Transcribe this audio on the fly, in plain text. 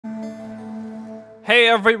Hey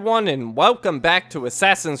everyone, and welcome back to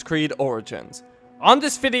Assassin's Creed Origins. On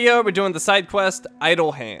this video, we're doing the side quest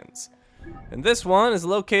Idle Hands. And this one is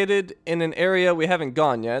located in an area we haven't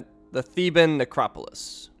gone yet, the Theban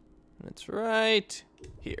Necropolis. And it's right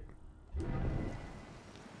here.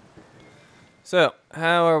 So,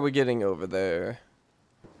 how are we getting over there?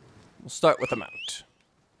 We'll start with a mount.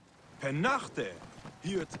 Pernachte,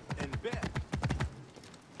 hiert en berg.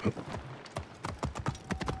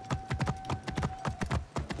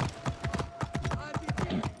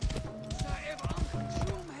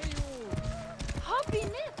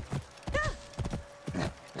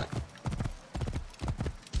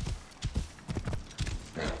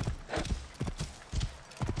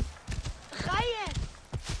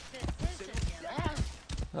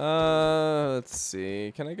 Let's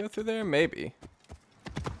see. Can I go through there? Maybe.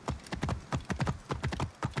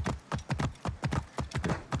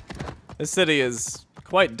 This city is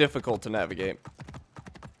quite difficult to navigate.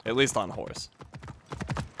 At least on horse.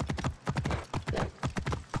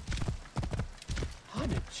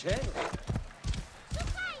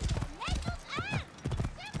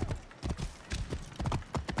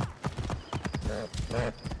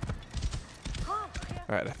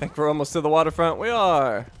 Alright, I think we're almost to the waterfront. We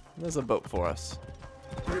are! There's a boat for us.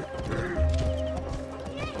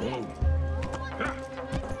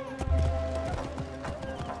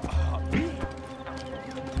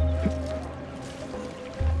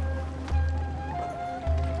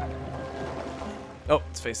 Oh,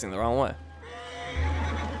 it's facing the wrong way.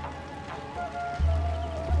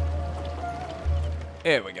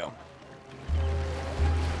 There we go.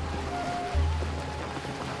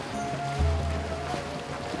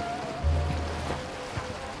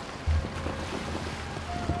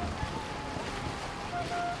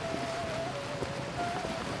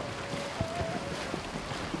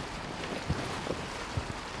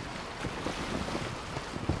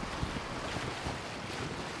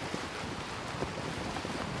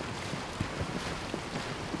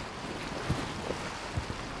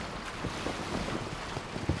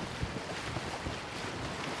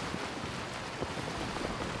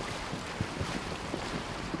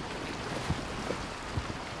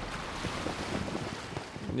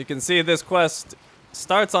 You can see this quest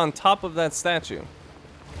starts on top of that statue.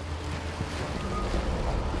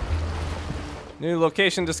 New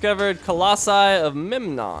location discovered, Colossi of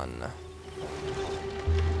Memnon.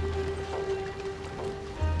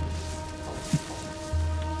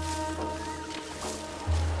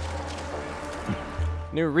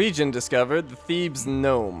 New region discovered, the Thebes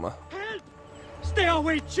Gnome. Help! Stay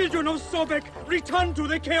away, children of Sobek! Return to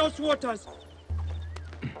the Chaos Waters!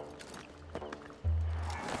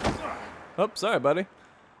 Oh, sorry, buddy.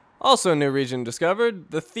 Also new region discovered,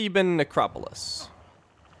 the Theban Necropolis.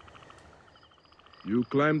 You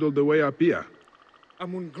climbed all the way up here.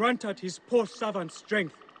 Amun granted his poor servant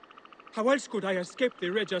strength. How else could I escape the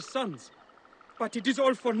Raja's sons? But it is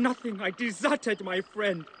all for nothing. I deserted my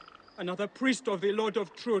friend, another priest of the Lord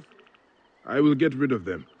of Truth. I will get rid of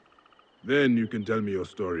them. Then you can tell me your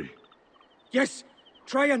story. Yes,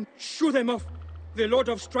 try and shoo them off. The Lord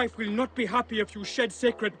of Strife will not be happy if you shed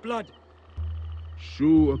sacred blood.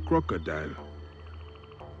 Shoo a crocodile.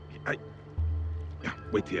 Yeah,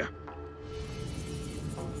 wait here.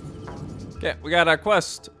 Yeah, we got our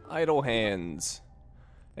quest, Idle Hands.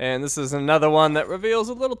 And this is another one that reveals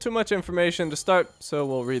a little too much information to start, so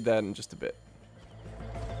we'll read that in just a bit.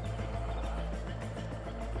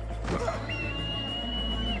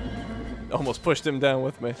 Almost pushed him down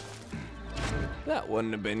with me. That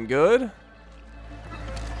wouldn't have been good.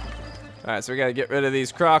 Alright, so we gotta get rid of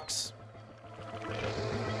these crocs.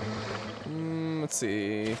 Let's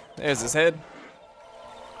see. There's his head.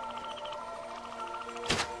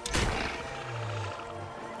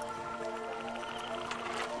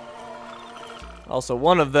 Also,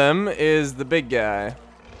 one of them is the big guy.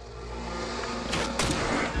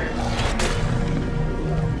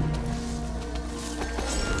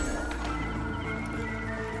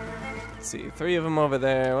 Let's see, 3 of them over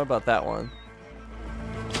there. What about that one?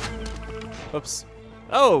 Oops.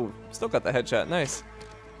 Oh, still got the headshot. Nice.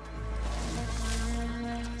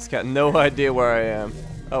 He's got no idea where I am.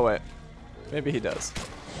 Oh, wait. Maybe he does.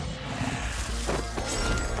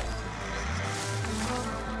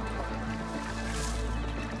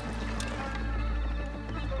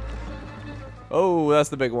 Oh, that's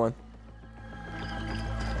the big one.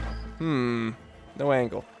 No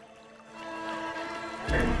angle.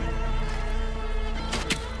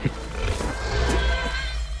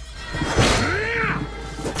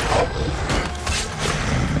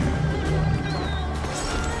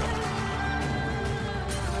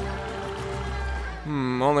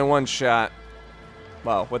 Only one shot.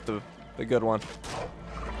 Wow, with the good one.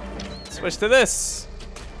 Switch to this.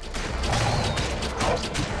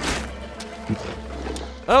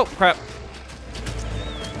 Oh, crap.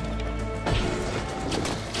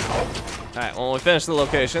 Alright, well, we finish the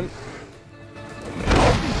location.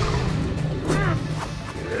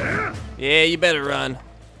 Yeah, you better run.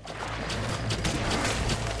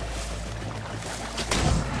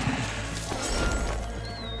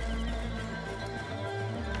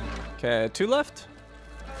 Okay, 2 left.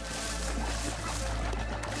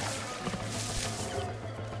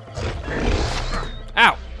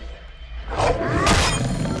 Ow!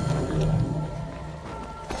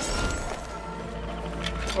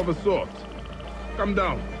 Of a sort. Come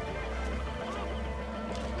down.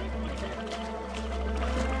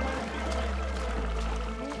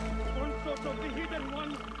 Consort of the Hidden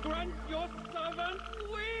One, grant your servant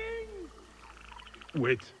wings!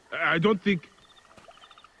 Wait, I don't think...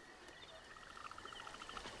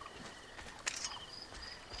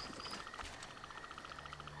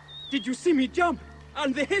 Did you see me jump?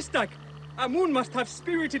 And the haystack! Amun must have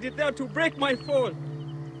spirited it there to break my fall.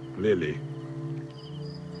 Clearly.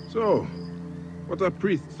 So, what are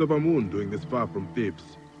priests of Amun doing this far from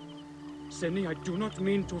Thebes? Seni, I do not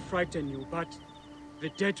mean to frighten you, but the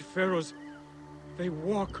dead pharaohs, they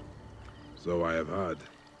walk. So I have heard.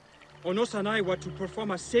 Onos and I were to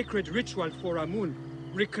perform a sacred ritual for Amun,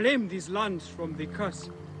 reclaim these lands from the curse.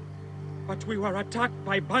 But we were attacked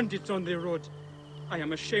by bandits on the road. I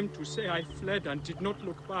am ashamed to say I fled and did not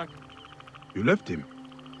look back. You left him?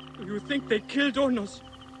 Do you think they killed Onos?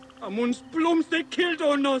 Amun's blooms, they killed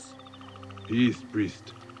Onos! Peace,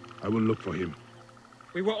 priest. I will look for him.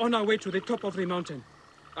 We were on our way to the top of the mountain.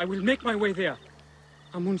 I will make my way there.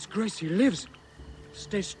 Amun's grace, he lives.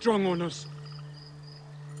 Stay strong, Onos.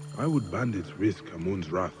 Why would bandits risk Amun's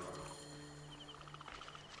wrath?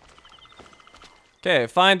 Okay,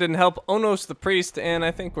 find and help Onos the priest, and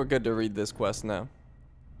I think we're good to read this quest now.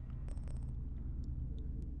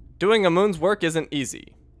 Doing Amun's work isn't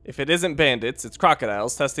easy. If it isn't bandits, it's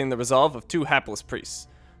crocodiles testing the resolve of 2 hapless priests.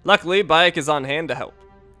 Luckily, Bayek is on hand to help.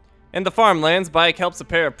 In the farmlands, Bayek helps a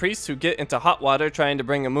pair of priests who get into hot water trying to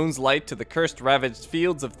bring Amun's light to the cursed, ravaged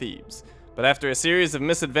fields of Thebes. But after a series of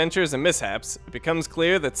misadventures and mishaps, it becomes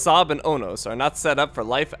clear that Sab and Onos are not set up for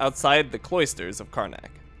life outside the cloisters of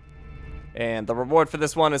Karnak. And the reward for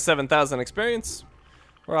this one is 7,000 experience.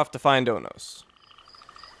 We're off to find Onos.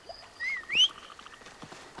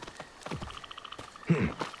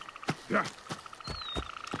 Yeah.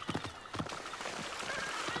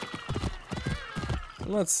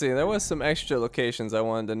 Let's see, there was some extra locations I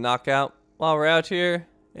wanted to knock out while we're out here.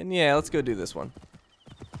 And yeah, let's go do this one.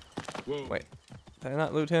 Whoa. Wait, did I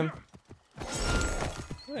not loot him?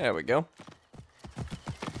 There we go.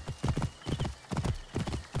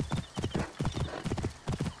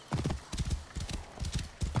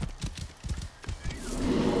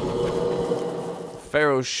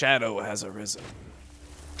 Pharaoh's shadow has arisen.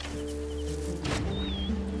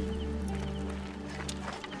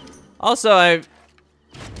 Also, I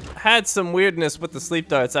had some weirdness with the sleep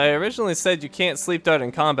darts. I originally said you can't sleep dart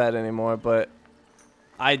in combat anymore, but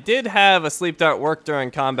I did have a sleep dart work during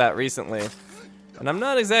combat recently, and I'm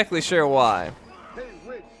not exactly sure why.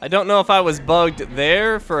 I don't know if I was bugged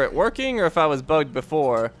there for it working or if I was bugged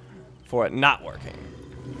before for it not working.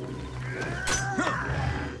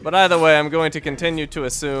 But either way, I'm going to continue to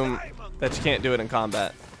assume that you can't do it in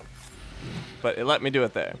combat. But it let me do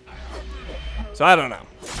it there. So I don't know.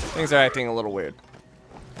 Things are acting a little weird.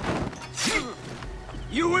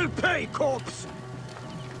 You will pay, corpse!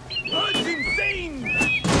 That's insane!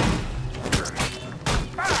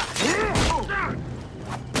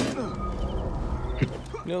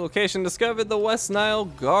 New location discovered, the West Nile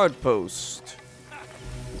guard post.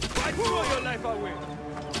 I throw your life away!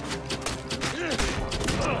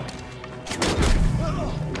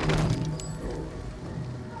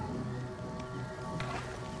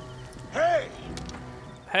 Hey!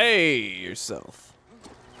 Hey yourself.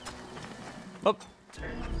 Oh.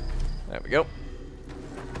 There we go.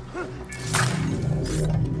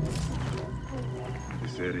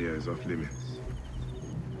 This area is off limits.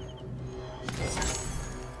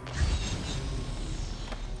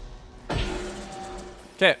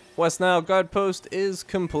 Okay, West Nile guard post is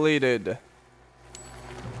completed.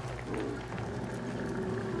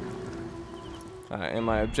 Alright, and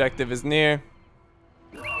my objective is near.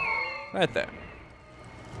 Right there.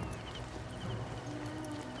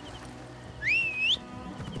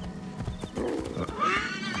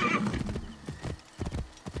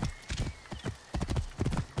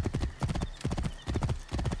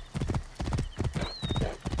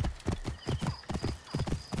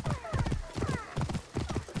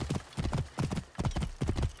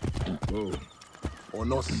 Whoa.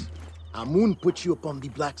 Onos, Amun put you upon the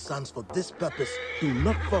Black Sands for this purpose. Do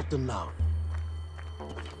not falter now.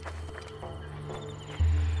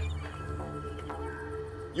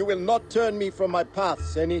 You will not turn me from my path,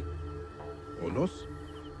 Seni. Onos?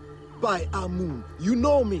 By Amun, you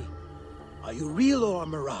know me. Are you real or a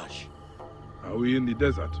mirage? Are we in the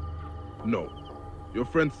desert? No. Your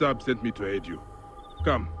friend Sab sent me to aid you.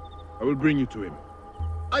 Come, I will bring you to him.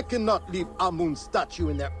 I cannot leave Amun's statue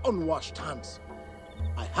in their unwashed hands.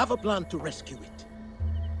 I have a plan to rescue it.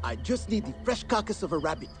 I just need the fresh carcass of a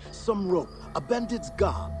rabbit, some rope, a bandit's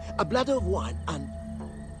garb, a bladder of wine, and...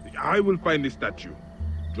 I will find the statue.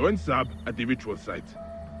 Join Sab at the ritual site.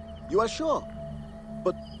 You are sure?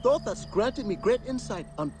 But Thoth has granted me great insight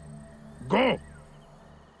on... Go!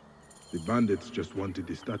 The bandits just wanted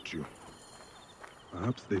the statue.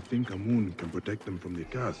 Perhaps they think Amun can protect them from the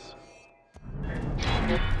curse.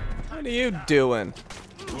 What are you doing?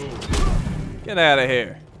 Get out of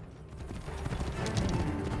here.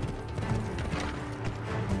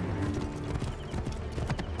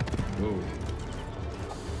 Whoa.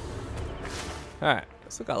 Alright,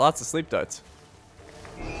 still got lots of sleep darts.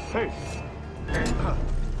 Hey!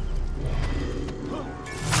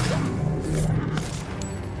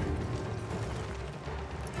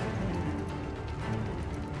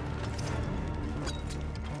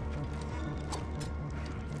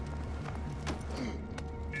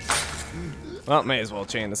 Well, may as well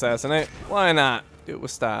chain assassinate. Why not? Do it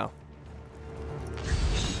with style.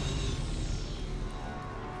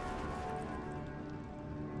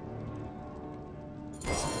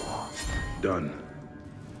 Done.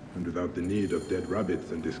 And without the need of dead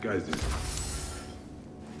rabbits and disguises.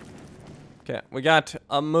 Okay, we got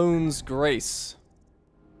Amun's Grace.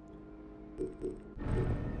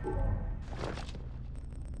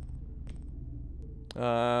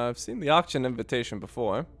 I've seen the auction invitation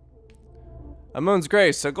before. Amun's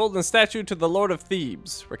Grace, a golden statue to the Lord of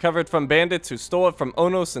Thebes, recovered from bandits who stole it from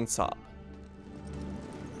Onos and Sop.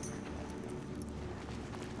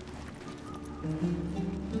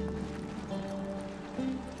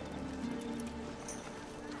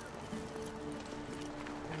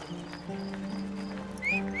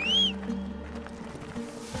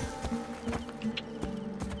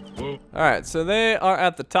 Alright, so they are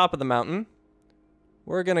at the top of the mountain.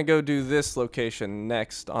 We're gonna go do this location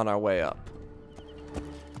next on our way up.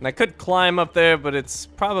 And I could climb up there, but it's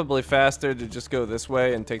probably faster to just go this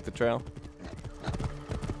way and take the trail.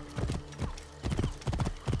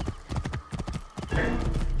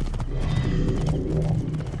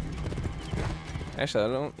 Actually, I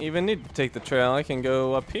don't even need to take the trail. I can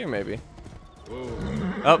go up here, maybe.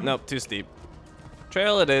 Whoa. Oh, nope, too steep.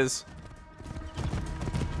 Trail it is.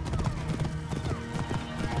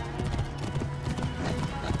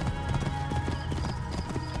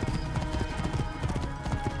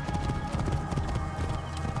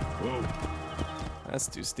 That's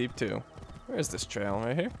too steep, too. Where is this trail?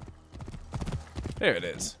 Right here? There it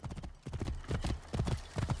is.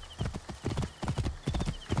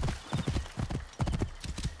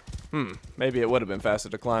 Maybe it would have been faster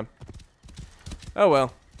to climb. Oh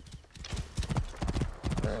well.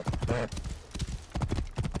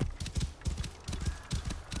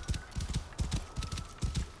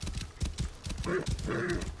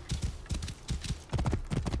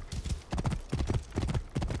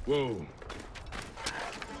 Whoa.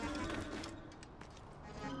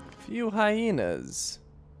 Few hyenas.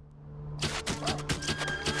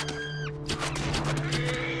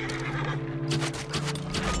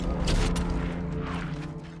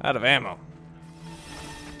 Out of ammo.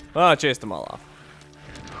 Oh, I chased them all off.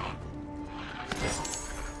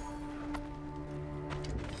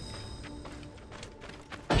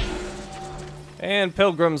 And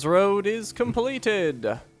Pilgrim's Road is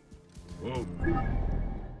completed. Whoa.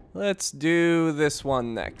 Let's do this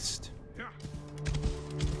one next.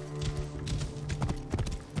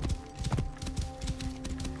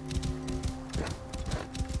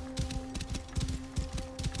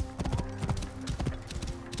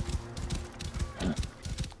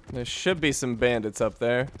 There should be some bandits up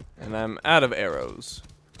there, and I'm out of arrows.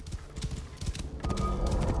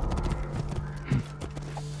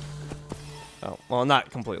 Oh, well,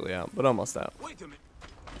 not completely out, but almost out. Wait a minute.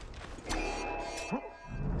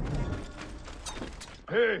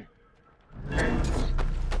 Hey!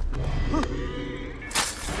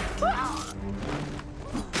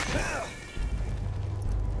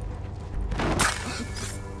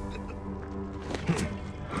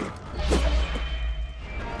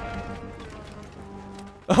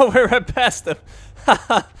 Oh, we're right past him.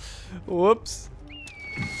 Whoops.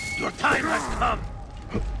 Your time has come.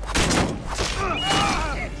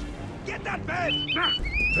 Get that bed!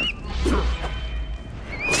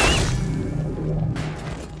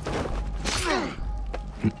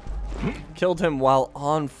 Killed him while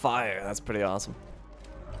on fire. That's pretty awesome.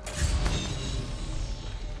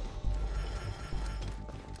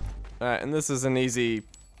 Alright, and this is an easy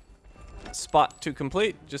spot to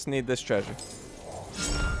complete. Just need this treasure.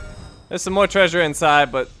 There's some more treasure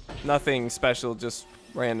inside, but nothing special, just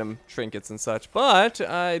random trinkets and such. But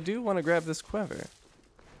I do want to grab this quiver.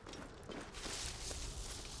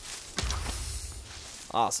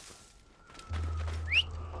 Awesome.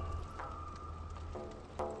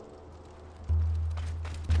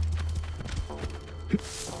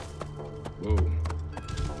 Whoa.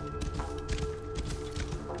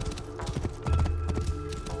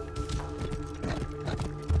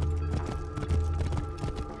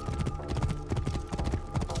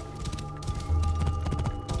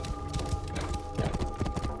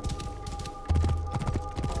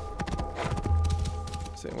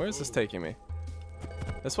 See, where is this taking me?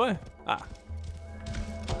 This way? Ah.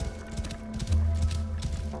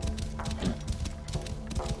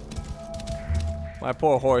 My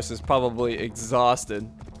poor horse is probably exhausted.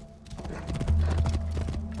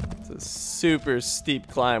 It's a super steep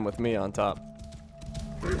climb with me on top.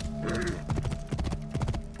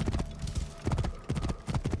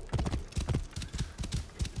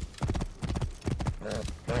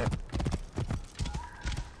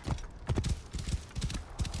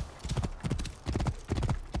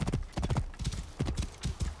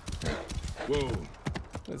 Whoa.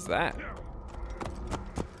 What's that?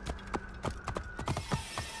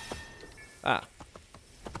 Ah.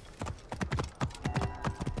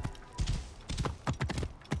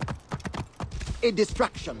 A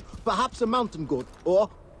distraction, perhaps a mountain goat, or...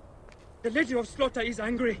 The Lady of Slaughter is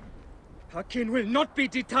angry. Her kin will not be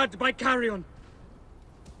deterred by carrion.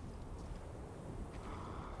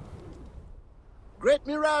 Great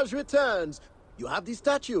Mirage returns. You have the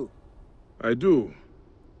statue. I do.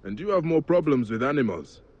 And you have more problems with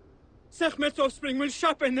animals. Sekhmet's offspring will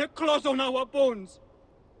sharpen their claws on our bones.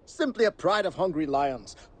 Simply a pride of hungry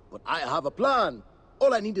lions. But I have a plan.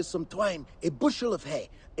 All I need is some twine, a bushel of hay,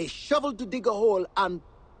 a shovel to dig a hole, and...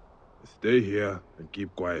 Stay here and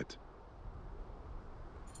keep quiet.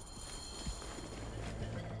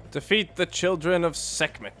 Defeat the children of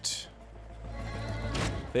Sekhmet.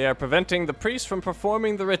 They are preventing the priest from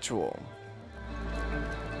performing the ritual.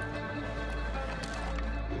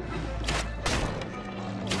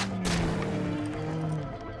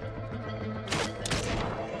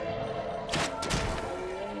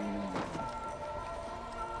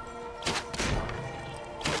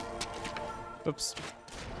 Oops.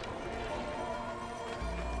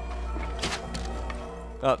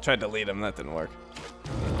 Oh, tried to lead him. That didn't work.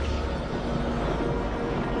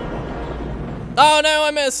 Oh no,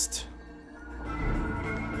 I missed.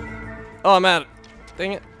 Oh, I'm out.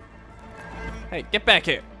 Dang it. Hey, get back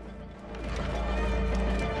here.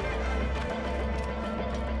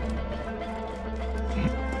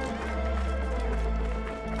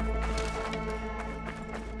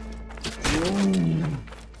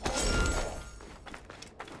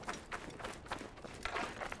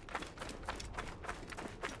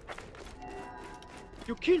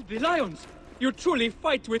 You killed the lions. You truly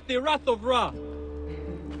fight with the wrath of Ra.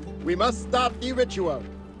 we must start the ritual.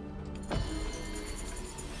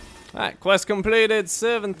 Alright, quest completed.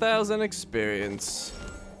 7,000 experience.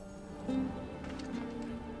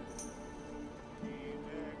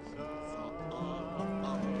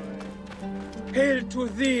 Hail to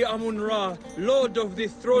thee, Amun-Ra, Lord of the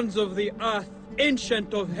thrones of the earth,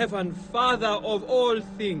 Ancient of heaven, Father of all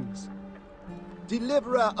things.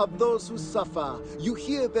 Deliverer of those who suffer, you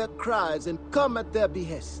hear their cries and come at their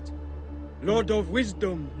behest. Lord of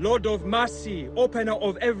wisdom, Lord of mercy, Opener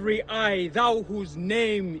of every eye, thou whose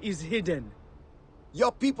name is hidden.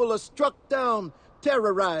 Your people are struck down,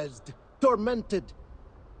 terrorized, tormented.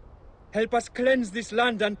 Help us cleanse this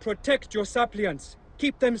land and protect your suppliants.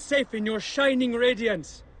 Keep them safe in your shining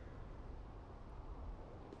radiance.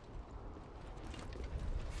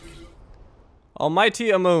 Almighty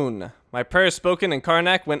Amun, my prayers spoken in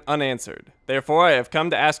Karnak went unanswered. Therefore I have come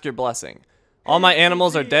to ask your blessing. All my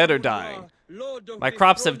animals are dead or dying. My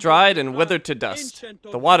crops have dried and withered to dust.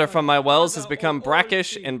 The water from my wells has become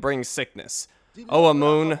brackish and brings sickness. O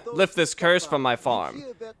Amun, lift this curse from my farm.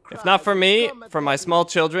 If not for me, for my small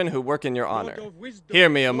children who work in your honor. Hear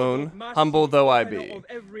me, Amun, humble though I be. Of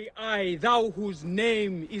every eye, thou whose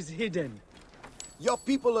name is hidden. Your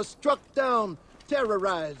people are struck down,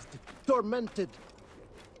 terrorized, tormented.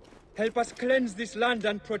 Help us cleanse this land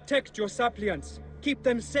and protect your suppliants. Keep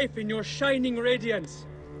them safe in your shining radiance.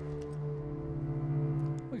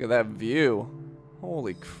 Look Look at that view.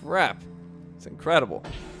 Holy crap. It's incredible.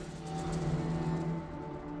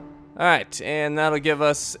 Alright, and that'll give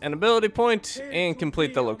us an ability point and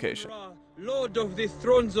complete the location. Lord of the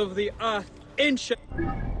thrones of the earth, ancient.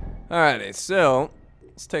 Alrighty, so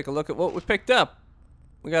let's take a look at what we picked up.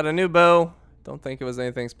 We got a new bow. Don't think it was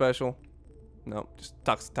anything special. Nope, just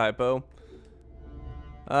toxic type bow.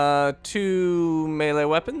 2 melee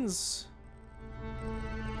weapons.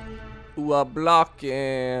 A block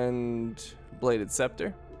and bladed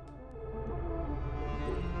scepter.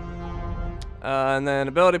 And then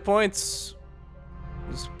ability points.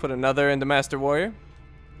 Just put another into Master Warrior.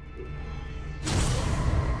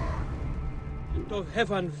 Of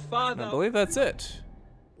heaven, Father. I believe that's it.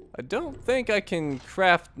 I don't think I can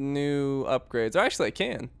craft new upgrades. Or actually, I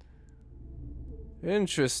can.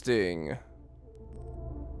 Interesting.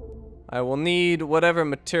 I will need whatever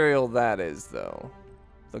material that is, though.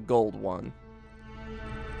 The gold one.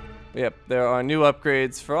 Yep, there are new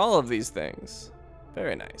upgrades for all of these things.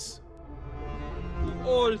 Very nice.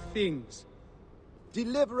 All things.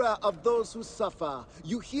 Deliverer of those who suffer,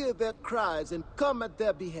 you hear their cries and come at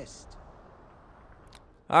their behest.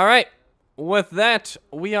 Alright, with that,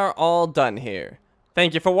 we are all done here.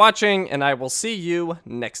 Thank you for watching, and I will see you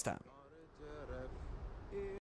next time.